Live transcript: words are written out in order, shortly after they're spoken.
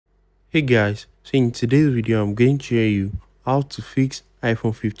Hey guys, so in today's video I'm going to show you how to fix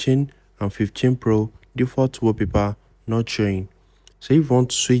iPhone 15 and 15 Pro default wallpaper not showing. So if you want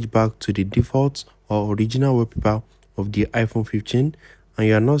to switch back to the default or original wallpaper of the iPhone 15 and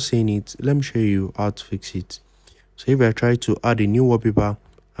you are not seeing it, let me show you how to fix it. So if I try to add a new wallpaper,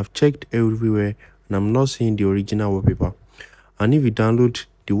 I've checked everywhere and I'm not seeing the original wallpaper. And if you download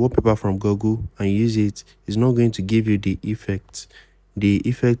the wallpaper from Google and use it, it's not going to give you the effect. The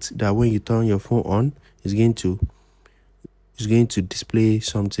effect that when you turn your phone on is going to display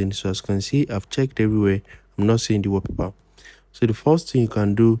something. So as you can see, I've checked everywhere. I'm not seeing the wallpaper. So the first thing you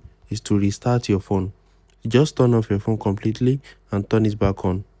can do is to restart your phone. You just turn off your phone completely and turn it back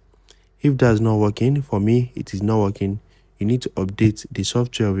on. If that's not working, for me it is not working, you need to update the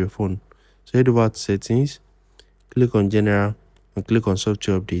software of your phone. So head over to settings, click on general and click on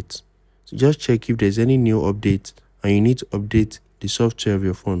software updates. So just check if there's any new update and you need to update the software of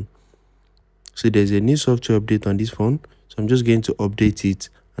your phone. So there's a new software update on this phone, so I'm just going to update it,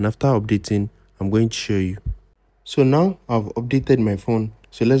 and after updating I'm going to show you. So now I've updated my phone,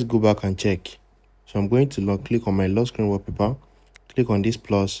 so let's go back and check. So I'm going to click on my lock screen wallpaper, click on this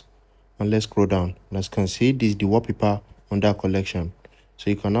plus, and let's scroll down. And as you can see, this is the wallpaper under collection,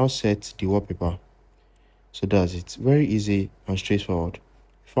 so you can now set the wallpaper. So that's it. Very easy and straightforward.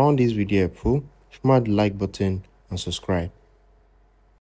 If you found this video helpful, smash the like button and subscribe.